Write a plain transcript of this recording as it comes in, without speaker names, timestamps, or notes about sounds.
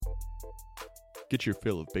Get your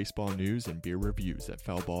fill of baseball news and beer reviews at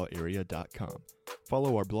foulballarea.com.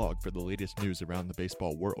 Follow our blog for the latest news around the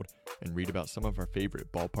baseball world and read about some of our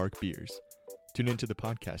favorite ballpark beers. Tune into the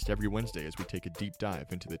podcast every Wednesday as we take a deep dive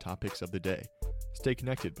into the topics of the day. Stay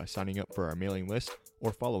connected by signing up for our mailing list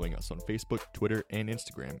or following us on Facebook, Twitter, and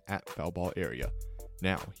Instagram at foulballarea.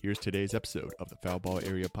 Now, here's today's episode of the Foul Ball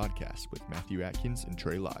Area podcast with Matthew Atkins and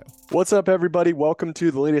Trey Lyle. What's up, everybody? Welcome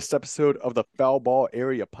to the latest episode of the Foul Ball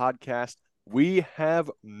Area podcast. We have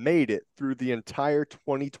made it through the entire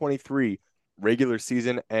 2023 regular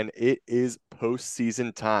season, and it is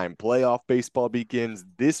postseason time. Playoff baseball begins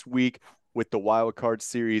this week with the Wild Card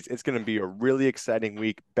Series. It's going to be a really exciting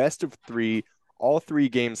week. Best of three, all three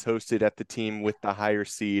games hosted at the team with the higher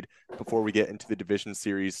seed before we get into the division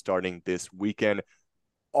series starting this weekend.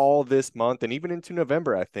 All this month and even into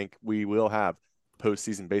November, I think we will have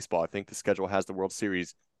postseason baseball. I think the schedule has the World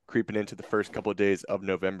Series creeping into the first couple of days of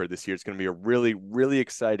November this year. It's going to be a really, really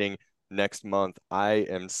exciting next month. I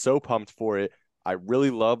am so pumped for it. I really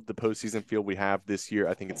love the postseason field we have this year.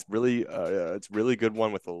 I think it's really good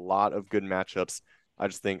one with a lot of good matchups. I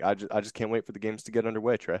just can't wait for the games to get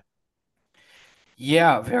underway, Trey.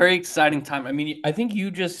 Yeah, very exciting time. I mean, I think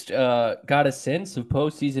you just got a sense of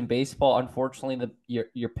postseason baseball. Unfortunately,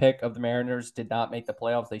 your pick of the Mariners did not make the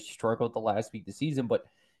playoffs. They struggled the last week of the season, but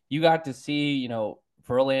you got to see,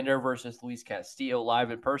 Verlander versus Luis Castillo live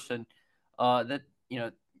in person. That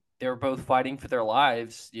they were both fighting for their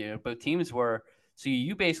lives. Both teams were. So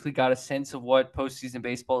you basically got a sense of what postseason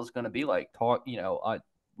baseball is going to be like.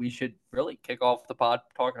 We should really kick off the pod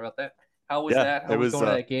talking about that. How was that? How was going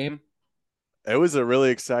to that game? It was a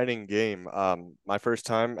really exciting game. My first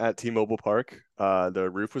time at T-Mobile Park. The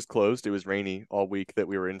roof was closed. It was rainy all week that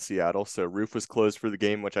we were in Seattle, so roof was closed for the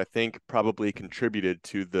game, which I think probably contributed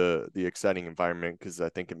to the exciting environment because I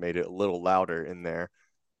think it made it a little louder in there.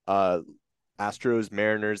 Astros,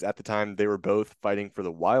 Mariners, at the time, they were both fighting for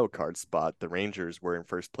the wild card spot. The Rangers were in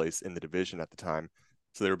first place in the division at the time,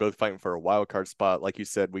 so they were both fighting for a wild card spot. Like you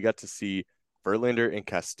said, we got to see Verlander and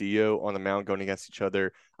Castillo on the mound going against each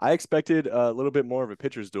other. I expected a little bit more of a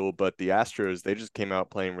pitcher's duel, but the Astros, they just came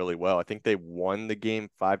out playing really well. I think they won the game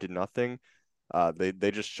 5-0.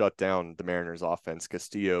 They just shut down the Mariners offense.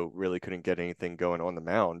 Castillo really couldn't get anything going on the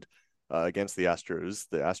mound against the Astros.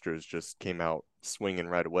 The Astros just came out swinging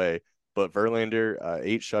right away. But Verlander,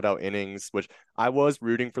 8 shutout innings, which I was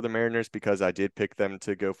rooting for the Mariners because I did pick them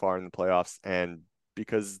to go far in the playoffs and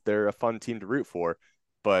because they're a fun team to root for.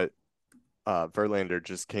 But Verlander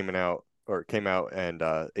just came out and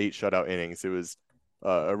 8 shutout innings. It was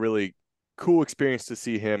a really cool experience to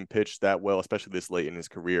see him pitch that well, especially this late in his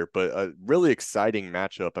career, but a really exciting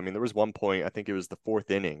matchup. I mean, there was one point, I think it was the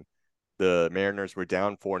 4th inning, the Mariners were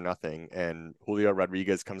down 4-0 and Julio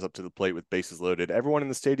Rodriguez comes up to the plate with bases loaded. Everyone in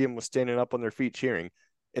the stadium was standing up on their feet cheering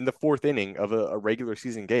in the 4th inning of a regular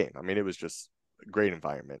season game. I mean, it was just a great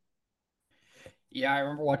environment. Yeah, I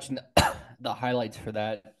remember watching the highlights for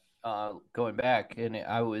that. Going back, and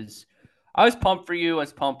I was pumped for you. I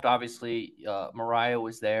was pumped, obviously. Mariah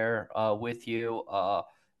was there with you.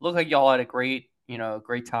 Looked like y'all had a great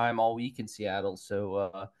time all week in Seattle.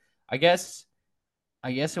 So I guess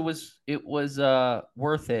it was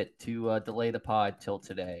worth it to delay the pod till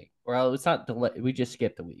today. Well, it's not delay. We just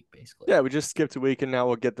skipped a week, basically. Yeah, we just skipped a week, and now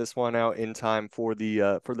we'll get this one out in time for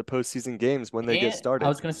the postseason games when they get started. I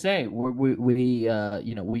was gonna say we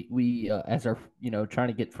as our trying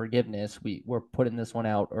to get forgiveness, we're putting this one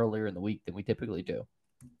out earlier in the week than we typically do.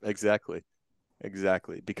 Exactly,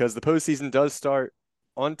 because the postseason does start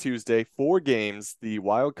on Tuesday. 4 games, the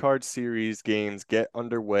Wild Card Series games get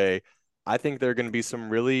underway. I think there are going to be some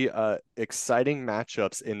really exciting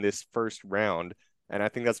matchups in this first round. And I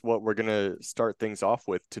think that's what we're going to start things off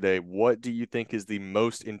with today. What do you think is the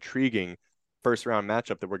most intriguing first round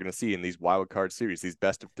matchup that we're going to see in these wild card series, these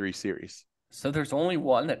best of 3 series? So there's only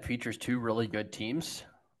one that features 2 really good teams,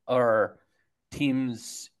 or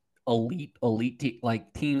teams elite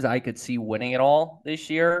like teams I could see winning it all this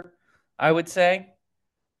year, I would say.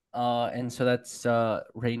 And so that's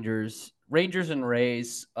Rangers and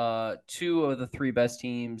Rays, 2 of the 3 best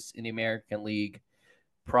teams in the American League.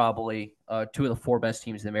 Probably 2 of the 4 best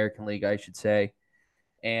teams in the American League, I should say.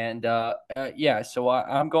 And so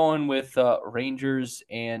I'm going with Rangers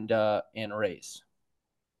and Rays.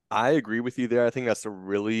 I agree with you there. I think that's a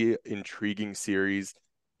really intriguing series.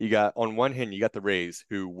 You got, on one hand, you got the Rays,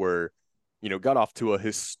 who were, got off to a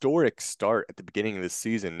historic start at the beginning of the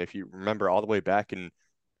season. If you remember all the way back in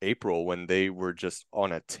April when they were just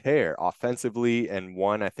on a tear offensively and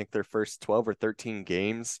won, I think, their first 12 or 13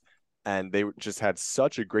 games. And they just had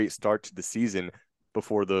such a great start to the season.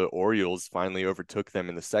 before the Orioles finally overtook them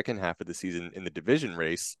in the second half of the season in the division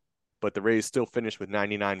race. But the Rays still finished with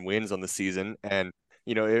 99 wins on the season. And,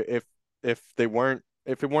 if it weren't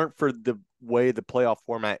for the way the playoff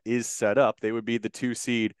format is set up, they would be the 2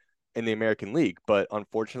 seed in the American League. But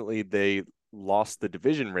unfortunately, they lost the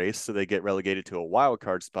division race, so they get relegated to a wild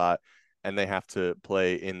card spot, and they have to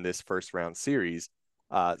play in this first round series.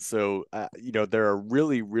 They're a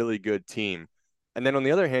really, really good team. And then on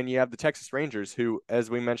the other hand, you have the Texas Rangers, who, as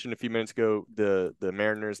we mentioned a few minutes ago, the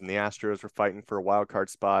Mariners and the Astros were fighting for a wild card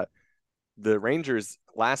spot. The Rangers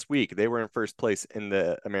last week, they were in first place in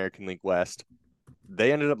the American League West.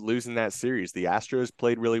 They ended up losing that series. The Astros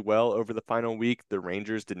played really well over the final week. The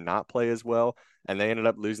Rangers did not play as well, and they ended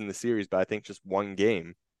up losing the series by, I think, just one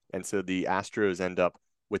game. And so the Astros end up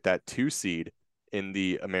with that 2 seed in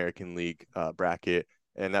the American League bracket,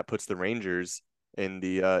 and that puts the Rangers in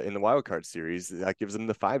the wild card series. That gives them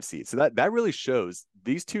the 5 seed. So that really shows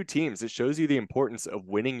these two teams. It shows you the importance of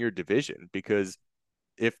winning your division, because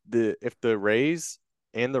if the Rays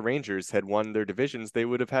and the Rangers had won their divisions, they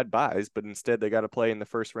would have had buys, but instead they got to play in the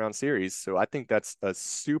first round series. So I think that's a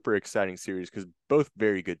super exciting series because both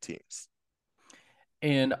very good teams.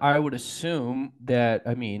 And I would assume that,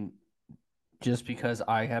 I mean, just because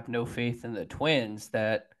I have no faith in the Twins,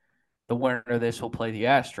 that the winner of this will play the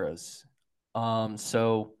Astros.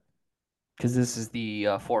 So because this is the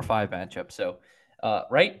 4-5 matchup. So,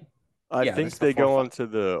 right? I Yeah, this think is the they go 4-5. on to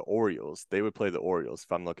the Orioles. They would play the Orioles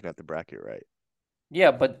if I'm looking at the bracket right.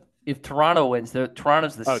 Yeah, but if Toronto wins,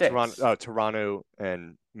 Toronto's the Oh, Toronto, 6. Toronto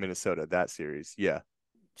and Minnesota, that series. Yeah.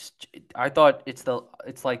 I thought it's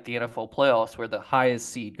like the NFL playoffs where the highest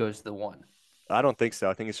seed goes to the 1. I don't think so.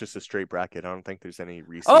 I think it's just a straight bracket. I don't think there's any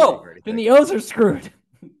reseeding Oh, or then anything. the O's are screwed.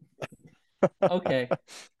 Okay.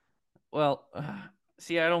 Well,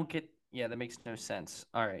 see, I don't get. Yeah, that makes no sense.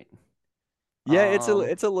 All right. Yeah, it's a Um,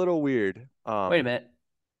 it's a little weird. Wait a minute.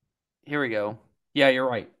 Here we go. Yeah, you're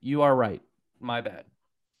right. You are right. My bad.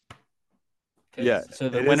 Yeah, So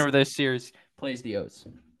the it winner is of this series plays the O's.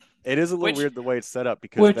 it is a little Which, weird the way it's set up,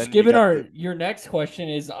 because which, then you given got the your next question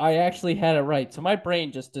is, I actually had it right. So my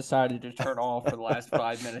brain just decided to turn off for the last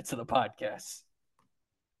 5 minutes of the podcast.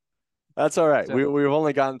 That's all right. So We've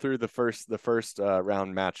only gotten through the first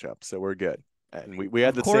round matchup, so we're good. And we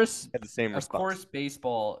had of the same course, had the same of response. course,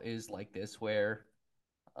 baseball is like this, where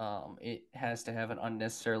it has to have an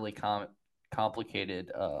unnecessarily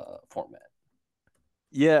complicated format.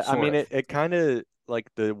 Yeah, I Sort mean of. it kind of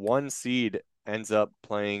like the 1 seed ends up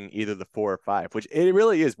playing either the 4 or 5, which it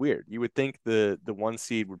really is weird. You would think the 1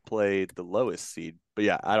 seed would play the lowest seed, but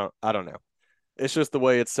yeah, I don't know. It's just the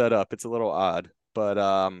way it's set up. It's a little odd, but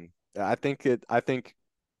I think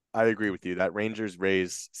I agree with you. That Rangers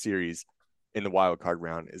Rays series in the wild card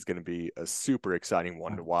round is going to be a super exciting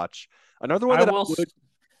one to watch. Another one I that I will. would,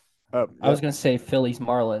 oh I yeah, was gonna say Phillies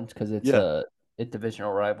Marlins because it's yeah,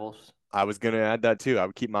 divisional rivals. I was going to add that too. I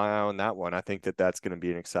would keep my eye on that one. I think that that's going to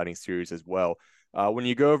be an exciting series as well. When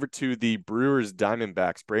you go over to the Brewers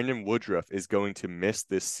Diamondbacks, Brandon Woodruff is going to miss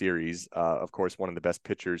this series. Of course, one of the best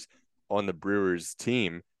pitchers on the Brewers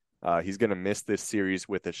team. He's going to miss this series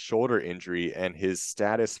with a shoulder injury, and his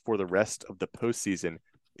status for the rest of the postseason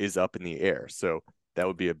is up in the air. So that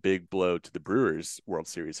would be a big blow to the Brewers' World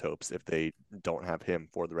Series hopes if they don't have him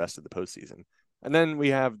for the rest of the postseason. And then we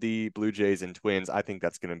have the Blue Jays and Twins. I think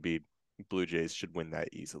that's going to be Blue Jays should win that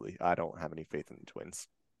easily. I don't have any faith in the Twins.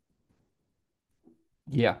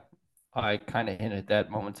 Yeah, I kind of hinted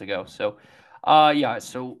that moments ago. So, yeah,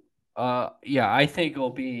 I think it'll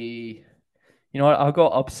be. You know what? I'll go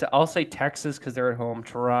upset. I'll say Texas because they're at home.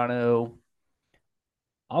 Toronto.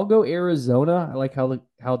 I'll go Arizona. I like how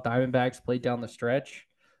Diamondbacks played down the stretch.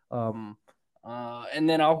 Um, and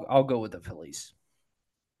then I'll go with the Phillies.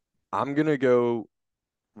 I'm gonna go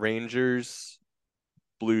Rangers,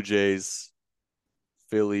 Blue Jays,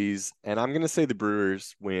 Phillies, and I'm gonna say the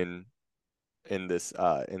Brewers win in this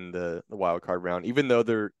in the wild card round. Even though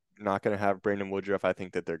they're not gonna have Brandon Woodruff, I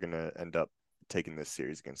think that they're gonna end up taking this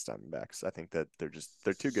series against Diamondbacks. I think that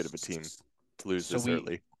they're too good of a team to lose So this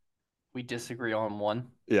early. we disagree on one.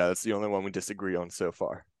 Yeah, that's the only one we disagree on so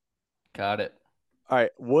far. Got it. All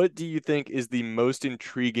right, what do you think is the most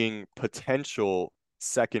intriguing potential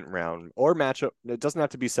second round or matchup? It doesn't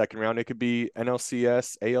have to be second round. It could be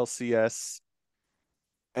NLCS, ALCS,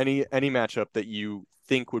 any matchup that you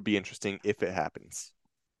think would be interesting if it happens.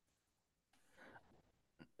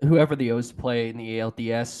 Whoever the O's play in the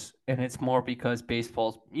ALDS, and it's more because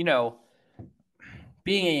baseball's,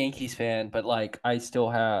 being a Yankees fan, but like I still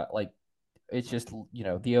have like it's just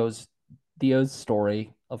the O's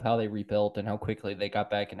story of how they rebuilt and how quickly they got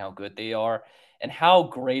back and how good they are and how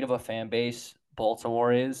great of a fan base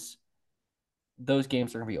Baltimore is, those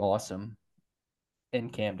games are going to be awesome in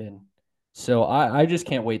Camden. So I just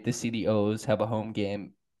can't wait to see the O's have a home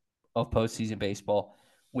game of postseason baseball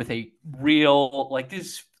with a real like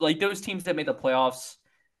those teams that made the playoffs.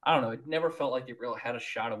 I don't know. It never felt like they really had a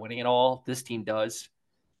shot of winning it all. This team does.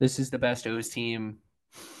 This is the best O's team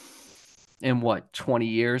in what 20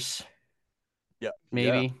 years, Yeah, yeah,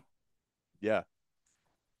 maybe. yeah.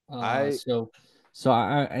 Uh, I so so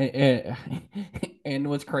and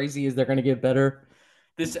what's crazy is they're gonna get better.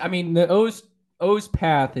 I mean, the O's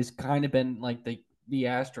path has kind of been like the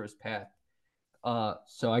Astros path.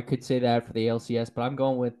 So I could say that for the ALCS, but I'm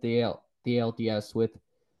going with the LDS with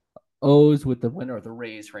O's with the winner of the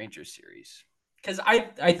Rays Rangers series because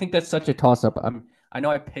I think that's such a toss up. I know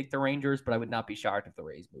I picked the Rangers, but I would not be shocked if the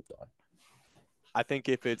Rays moved on. I think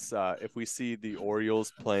if we see the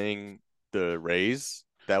Orioles playing the Rays,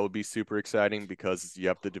 that would be super exciting because you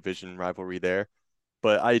have the division rivalry there.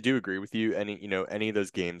 But I do agree with you. Any of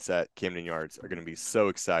those games at Camden Yards are going to be so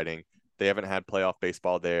exciting. They haven't had playoff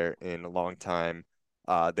baseball there in a long time.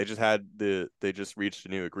 They just reached a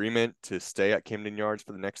new agreement to stay at Camden Yards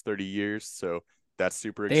for the next 30 years. So that's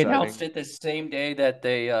super They announced exciting. it the same day that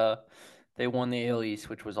they won the AL East,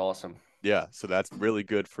 which was awesome. Yeah, so that's really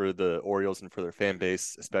good for the Orioles and for their fan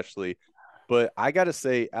base, especially. But I gotta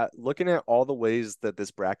say, looking at all the ways that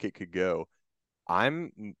this bracket could go,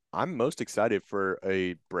 I'm most excited for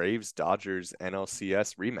a Braves Dodgers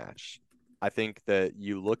NLCS rematch. I think that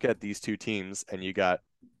you look at these two teams and you got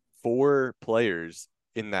four players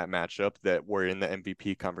in that matchup that were in the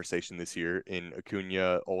MVP conversation this year in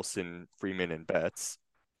Acuna, Olson, Freeman, and Betts.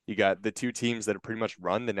 You got the two teams that have pretty much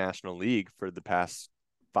run the National League for the past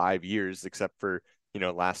 5 years, except for,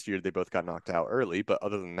 last year they both got knocked out early. But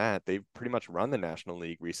other than that, they've pretty much run the National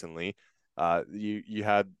League recently. You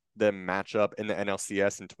had them match up in the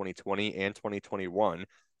NLCS in 2020 and 2021.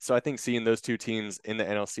 So I think seeing those two teams in the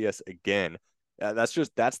NLCS again, that's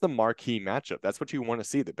the marquee matchup. That's what you want to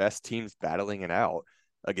see, the best teams battling it out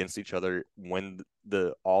against each other when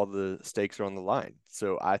the all the stakes are on the line.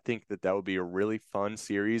 So I think that would be a really fun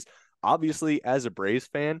series. Obviously, as a Braves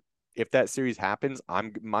fan, if that series happens,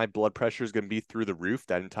 my blood pressure is going to be through the roof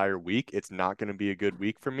that entire week. It's not going to be a good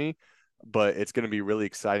week for me, but it's going to be really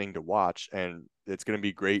exciting to watch, and it's going to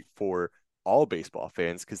be great for all baseball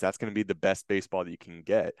fans because that's going to be the best baseball that you can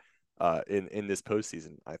get in this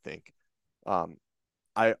postseason, I think. Um,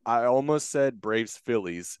 I almost said Braves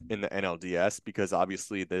Phillies in the NLDS because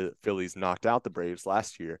obviously the Phillies knocked out the Braves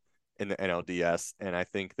last year in the NLDS, and I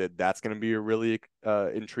think that that's going to be a really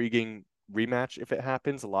intriguing rematch if it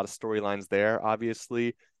happens. A lot of storylines there,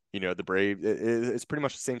 obviously. The Braves, it's pretty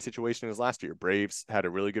much the same situation as last year. Braves had a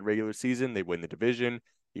really good regular season. They win the division.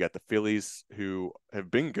 You got the Phillies who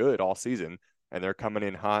have been good all season and they're coming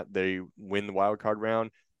in hot. They win the wild card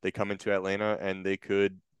round. They come into Atlanta and they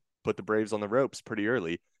could put the Braves on the ropes pretty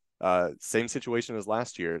early. Same situation as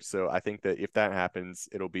last year. So I think that if that happens,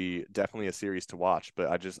 it'll be definitely a series to watch. But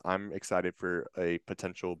I'm excited for a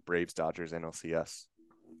potential Braves Dodgers NLCS.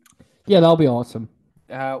 Yeah, that'll be awesome.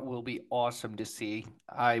 That will be awesome to see.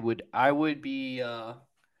 I'd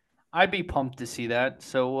be pumped to see that.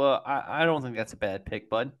 So I don't think that's a bad pick,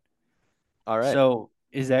 bud. All right. So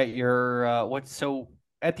is that your what? So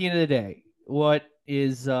at the end of the day, what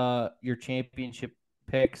is your championship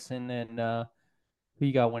picks, and then who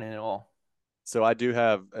you got winning it all? So I do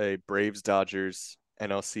have a Braves Dodgers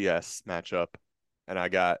NLCS matchup, and I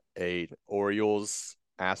got a Orioles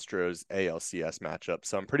Astros ALCS matchup.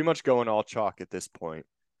 So I'm pretty much going all chalk at this point.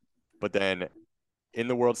 But then in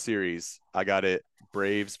the World Series, I got it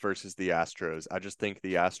Braves versus the Astros. I just think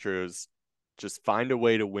the Astros just find a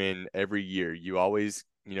way to win every year. You always,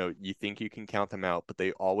 you think you can count them out, but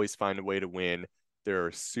they always find a way to win. They're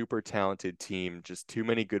a super talented team, just too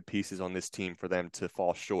many good pieces on this team for them to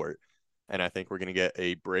fall short. And I think we're going to get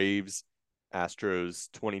a Braves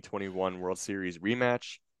Astros 2021 World Series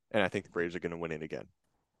rematch. And I think the Braves are going to win it again.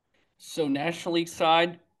 So National League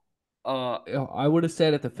side, I would have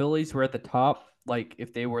said if the Phillies were at the top, like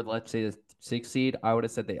if they were, let's say, the sixth seed, I would have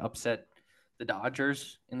said they upset the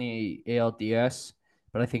Dodgers in the ALDS.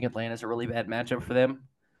 But I think Atlanta's a really bad matchup for them.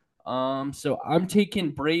 So I'm taking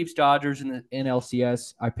Braves Dodgers in the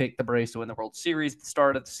NLCS. I picked the Braves to win the World Series at the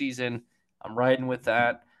start of the season. I'm riding with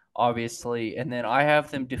that, obviously, and then I have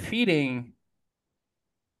them defeating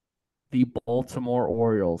the Baltimore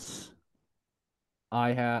Orioles.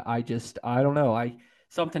 I don't know.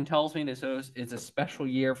 Something tells me this is a special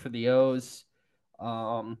year for the O's.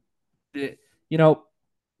 Um, the, you know,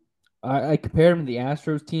 I compared him to the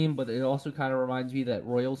Astros team, but it also kind of reminds me of that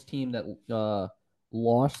Royals team that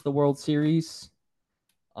lost the World Series.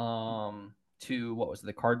 to what was it,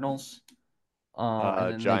 the Cardinals,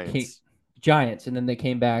 and then they came Giants. Giants, and then they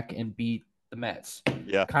came back and beat the Mets.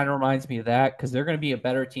 Yeah. Kind of reminds me of that because they're going to be a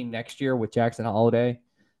better team next year with Jackson Holiday.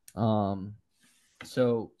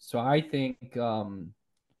 So I think and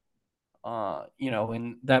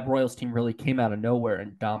that Royals team really came out of nowhere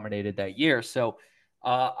and dominated that year. So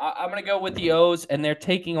I'm going to go with the O's, and they're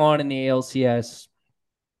taking on in the ALCS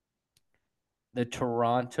the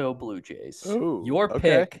Toronto Blue Jays. Oh, Your okay.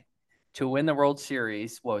 pick to win the World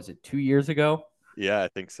Series, what was it, 2 years ago? Yeah, I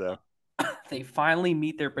think so. They finally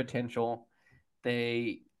meet their potential.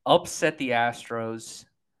 They upset the Astros.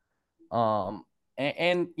 I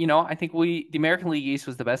think the American League East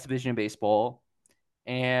was the best division in baseball,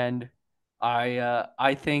 and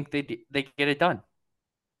I think they get it done.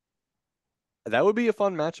 That would be a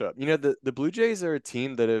fun matchup. The Blue Jays are a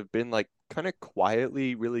team that have been like kind of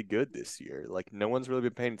quietly really good this year. Like no one's really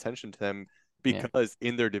been paying attention to them Yeah. because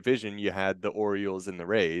in their division you had the Orioles and the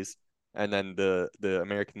Rays, and then the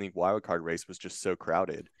American League wild card race was just so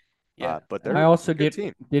crowded. Yeah. But I they're also a good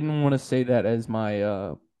team. didn't want to say that as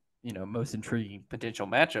my most intriguing potential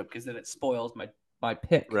matchup because then it spoils my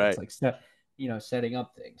pick. It's Right. like setting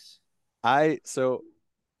up things. So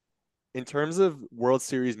in terms of World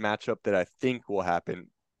Series matchup that I think will happen,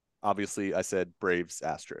 obviously I said Braves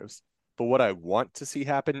Astros. But what I want to see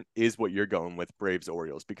happen is what you're going with, Braves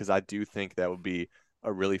Orioles, because I do think that would be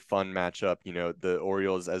a really fun matchup. The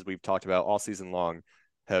Orioles, as we've talked about all season long,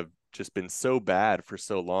 have just been so bad for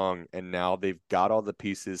so long, and now they've got all the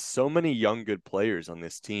pieces. So many young good players on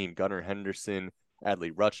this team: Gunnar Henderson,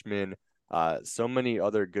 Adley Rutschman, so many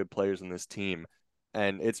other good players on this team,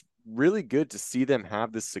 and it's really good to see them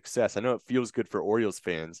have this success. I know it feels good for Orioles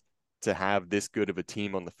fans to have this good of a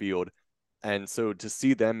team on the field. And so to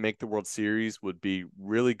see them make the World Series would be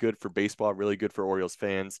really good for baseball, really good for Orioles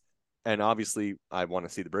fans. And obviously, I want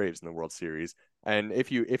to see the Braves in the World Series. And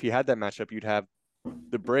if you had that matchup, you'd have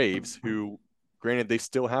the Braves, who, granted, they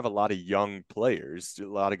still have a lot of young players, a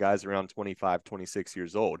lot of guys around 25, 26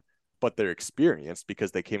 years old, but they're experienced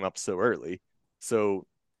because they came up so early. So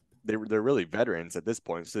they're really veterans at this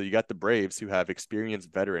point. So you got the Braves, who have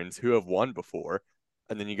experienced veterans who have won before,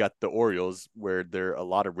 and then you got the Orioles, where they're a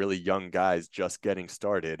lot of really young guys just getting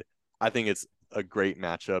started. I think it's a great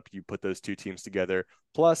matchup. You put those two teams together.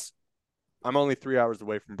 Plus, I'm only 3 hours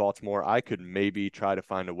away from Baltimore. I could maybe try to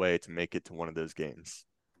find a way to make it to one of those games.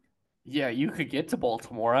 Yeah, you could get to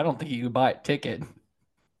Baltimore. I don't think you could buy a ticket.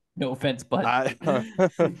 No offense, but I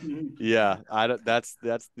yeah, I don't, that's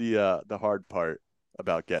the hard part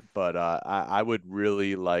about get, but I would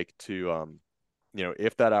really like to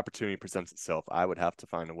if that opportunity presents itself, I would have to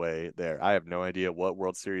find a way there. I have no idea what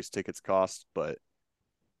World Series tickets cost, but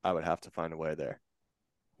I would have to find a way there.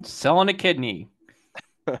 selling a kidney.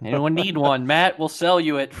 Anyone need one? Matt will sell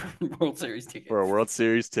you it for World Series For a tickets. World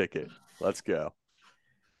Series ticket. Let's go.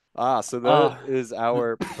 So that Uh, is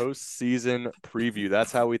our postseason preview.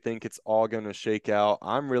 That's how we think it's all going to shake out.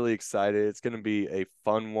 I'm really excited. It's going to be a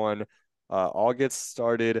fun one. All gets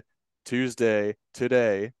started Tuesday,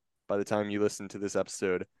 today, by the time you listen to this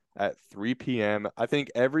episode, at 3 p.m. I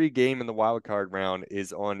think every game in the wild card round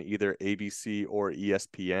is on either ABC or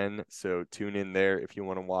ESPN. So tune in there if you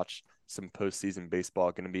want to watch some postseason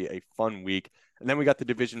baseball. Going to be a fun week. And then we got the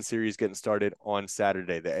division series getting started on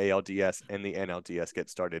Saturday. The ALDS and the NLDS get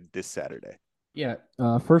started this Saturday. yeah.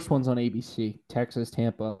 First one's on ABC. Texas,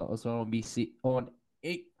 Tampa was on ABC on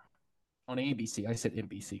ABC. I said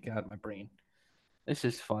NBC. God, my brain. This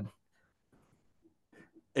is fun.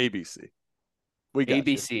 ABC. We got you.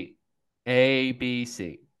 ABC.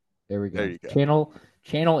 ABC. There we There go. you go.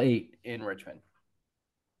 Channel 8 in Richmond.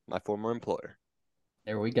 My former employer.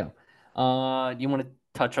 There we go. Do you want to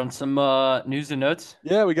touch on some news and notes?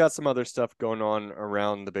 Yeah, we got some other stuff going on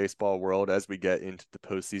around the baseball world as we get into the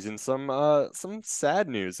postseason. Some sad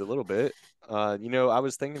news a little bit. I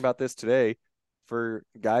was thinking about this today. For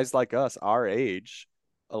guys like us, our age,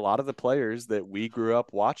 a lot of the players that we grew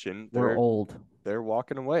up watching, We're old. they're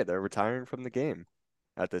walking away. They're retiring from the game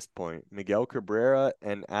at this point. Miguel Cabrera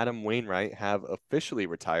and Adam Wainwright have officially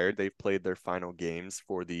retired. They've played their final games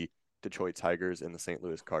for the Detroit Tigers and the St.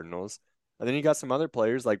 Louis Cardinals. And then you got some other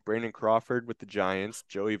players like Brandon Crawford with the Giants,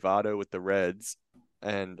 Joey Votto with the Reds,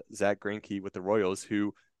 and Zach Greinke with the Royals,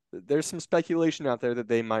 who there's some speculation out there that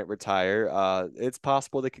they might retire. It's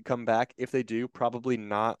possible they could come back. If they do, probably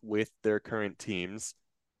not with their current teams,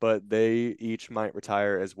 but they each might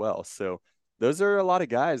retire as well. So those are a lot of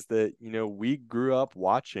guys that, we grew up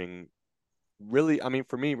watching. Really, I mean,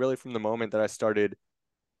 for me, really from the moment that I started,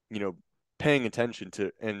 you know, paying attention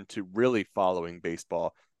to and to really following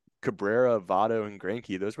baseball, Cabrera, Votto, and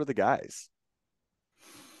Greinke, those were the guys.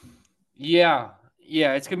 Yeah,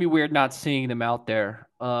 yeah, it's gonna be weird not seeing them out there.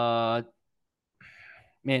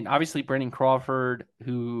 Man, obviously Brendan Crawford,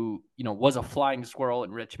 who was a flying squirrel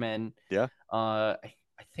in Richmond. Yeah. I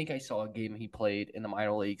think I saw a game he played in the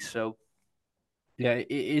minor leagues. So yeah,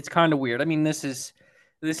 it's kind of weird. I mean, this is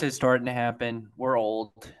starting to happen. We're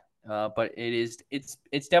old, but it's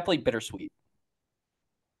definitely bittersweet.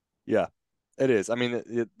 Yeah, it is. I mean,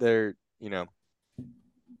 they're,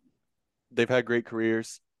 they've had great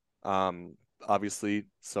careers. Obviously,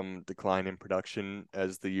 some decline in production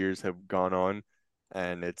as the years have gone on,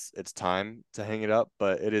 and it's time to hang it up.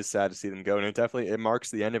 But it is sad to see them go, and it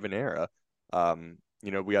marks the end of an era.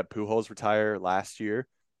 We had Pujols retire last year.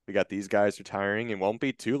 We got these guys retiring. It won't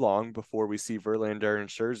be too long before we see Verlander and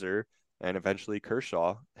Scherzer, and eventually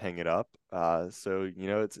Kershaw hang it up. So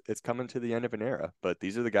it's coming to the end of an era. But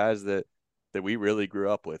these are the guys that we really grew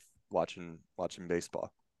up with watching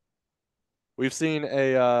baseball. We've seen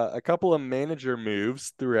a couple of manager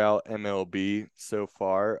moves throughout MLB so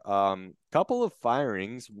far. Couple of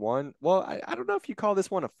firings. One, well, I don't know if you call this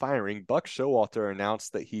one a firing. Buck Showalter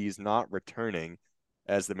announced that he's not returning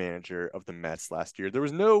as the manager of the Mets last year. There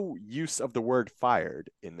was no use of the word fired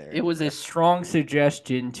in It there. was a strong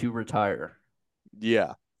suggestion to retire.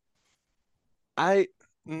 Yeah, I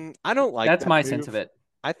I don't like That's that my sense of move. it.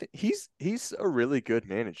 I think he's a really good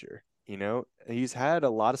manager. He's had a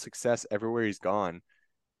lot of success everywhere he's gone.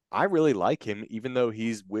 I really like him, even though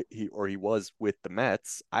he was with the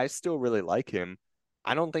Mets. I still really like him.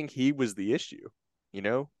 I don't think he was the issue. You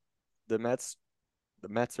know, the Mets, the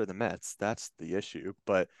Mets are the Mets. That's the issue.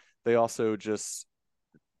 But they also just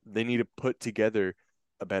they need to put together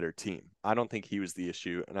a better team. I don't think he was the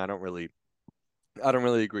issue, and I don't really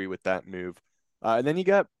agree with that move. And then you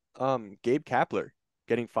got Gabe Kapler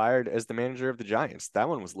getting fired as the manager of the Giants. That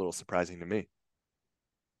one was a little surprising to me.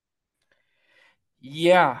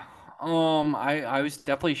 Yeah. I was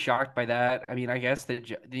definitely shocked by that. I mean, I guess the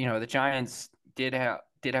Giants did have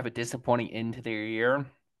a disappointing end to their year.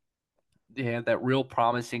 They had that real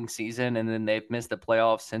promising season, and then they've missed the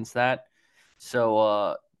playoffs since that.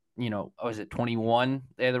 So, was it 21?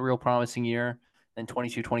 They had a real promising year. Then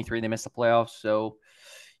 22, 23, they missed the playoffs. So,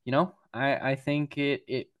 I think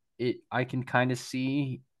I can kind of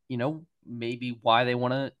see, maybe why they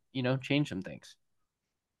want to, change some things.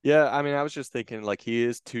 Yeah, I mean, I was just thinking like he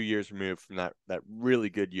is 2 years removed from that really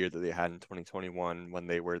good year that they had in 2021 when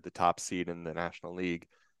they were the top seed in the National League.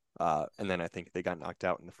 And then I think they got knocked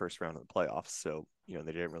out in the first round of the playoffs, so they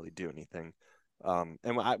didn't really do anything. And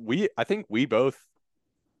I think we both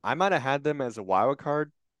I might have had them as a wild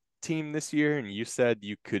card team this year, and you said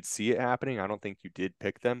you could see it happening. I don't think you did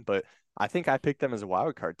pick them, but I think I picked them as a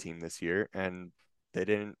wild card team this year, and they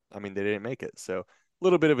didn't. I mean, they didn't make it. So a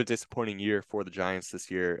little bit of a disappointing year for the Giants this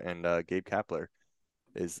year, and Gabe Kapler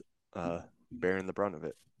is bearing the brunt of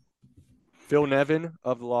it. Phil Nevin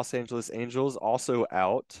of the Los Angeles Angels also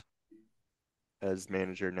out as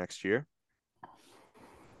manager next year. I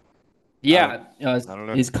don't. Yeah, I don't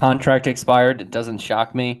know. his contract expired. It doesn't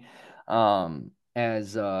shock me.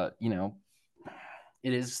 As it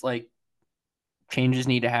is like changes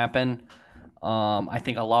need to happen. I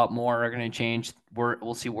think a lot more are going to change.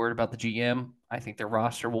 We'll see word about the GM. I think their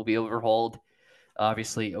roster will be overhauled.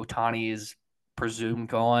 Obviously, Otani is presumed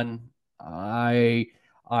gone. I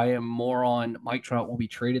am more on Mike Trout will be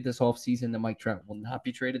traded this offseason than Mike Trout will not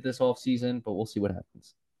be traded this offseason, but we'll see what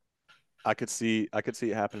happens. I could see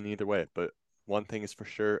it happening either way, but one thing is for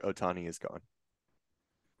sure, Otani is gone.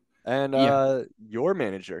 And Yeah, your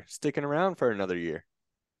manager sticking around for another year.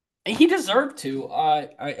 he deserved to. I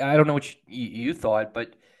don't know what you thought,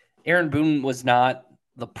 but Aaron Boone was not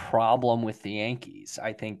the problem with the Yankees.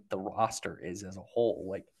 I think the roster is as a whole.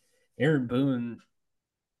 Like Aaron Boone,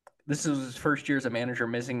 this is his first year as a manager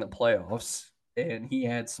missing the playoffs, and he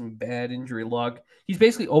had some bad injury luck. He's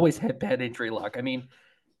basically always had bad injury luck. I mean,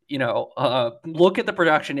 look at the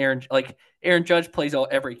production. Aaron Judge plays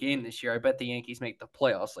every game this year. I bet the Yankees make the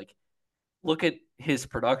playoffs. Like, look at his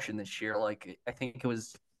production this year. Like, I think it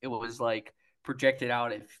was like projected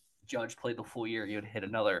out if Judge played the full year, he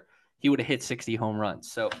would have hit 60 home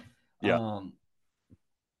runs. So, Yeah. um,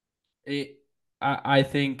 it, I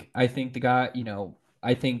think the guy,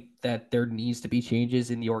 I think that there needs to be changes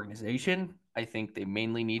in the organization. I think they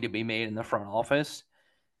mainly need to be made in the front office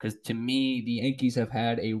because to me, the Yankees have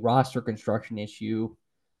had a roster construction issue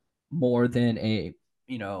more than a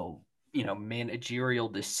managerial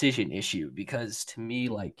decision issue. Because to me,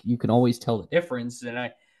 like you can always tell the difference,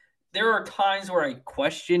 and there are times where I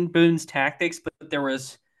question Boone's tactics, but there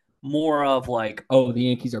was more of like, oh, the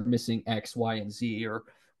Yankees are missing X, Y, and Z, or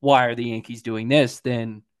why are the Yankees doing this?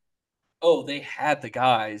 Than oh, they had the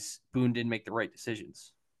guys. Boone didn't make the right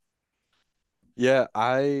decisions. Yeah,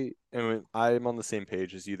 I'm on the same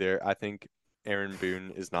page as you there. I think Aaron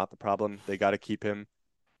Boone is not the problem. They got to keep him.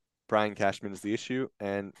 Brian Cashman is the issue,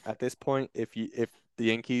 and at this point, if the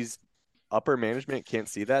Yankees upper management can't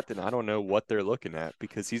see that, then I don't know what they're looking at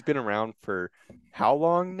because he's been around for how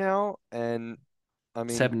long now? And I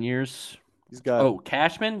mean, 7 years. he's got Oh,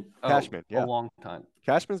 Cashman? Oh, Cashman, a yeah. long time.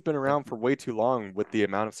 Cashman's been around for way too long with the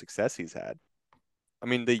amount of success he's had. I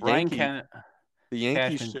mean, Brian the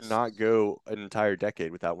Yankees should Cashman's not go an entire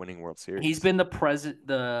decade without winning World he's Series. been the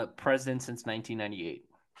president since 1998.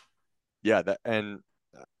 Yeah, that and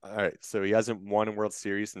all right, so he hasn't won a World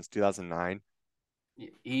Series since 2009.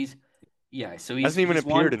 He's yeah, so Hasn't even he's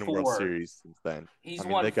won appeared in a World 4. Series since then. I He's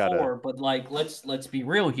mean, won they gotta, 4, but like let's be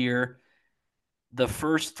real here. The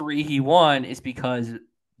first 3 he won is because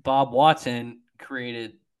Bob Watson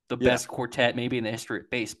created the yeah, best quartet maybe in the history of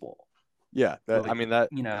baseball. yeah. That I With, mean that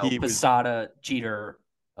he was, Posada, Jeter,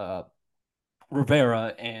 uh,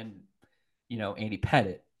 Rivera, and Andy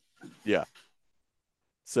Pettit. yeah.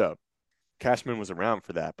 So Cashman was around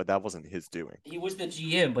for that, but that wasn't his doing. He was the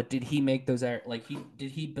GM, but did he make those? Like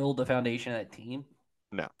did he build the foundation of that team?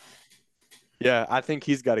 No. Yeah, I think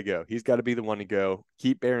he's got to go. He's got to be the one to go.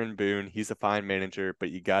 Keep Aaron Boone. He's a fine manager,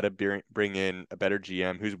 but you got to bring in a better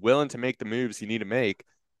GM who's willing to make the moves you need to make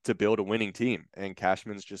to build a winning team. And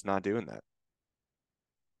Cashman's just not doing that.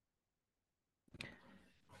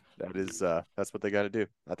 That's what they got to do.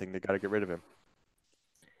 I think they got to get rid of him.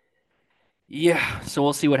 Yeah, so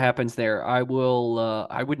we'll see what happens there. I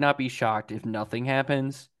would not be shocked if nothing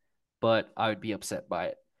happens, but I would be upset by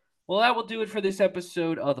it. Well, that will do it for this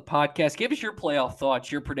episode of the podcast. Give us your playoff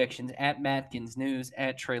thoughts, your predictions at Matkins News,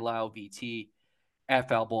 at Trey Lyle VT, at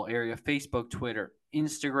Foul Ball Area, Facebook, Twitter,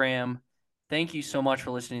 Instagram. Thank you so much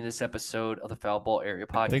for listening to this episode of the Foul Ball Area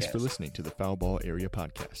podcast. Thanks for listening to the Foul Ball Area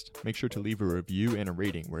podcast. Make sure to leave a review and a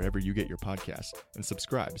rating wherever you get your podcasts, and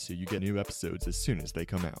subscribe so you get new episodes as soon as they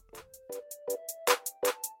come out.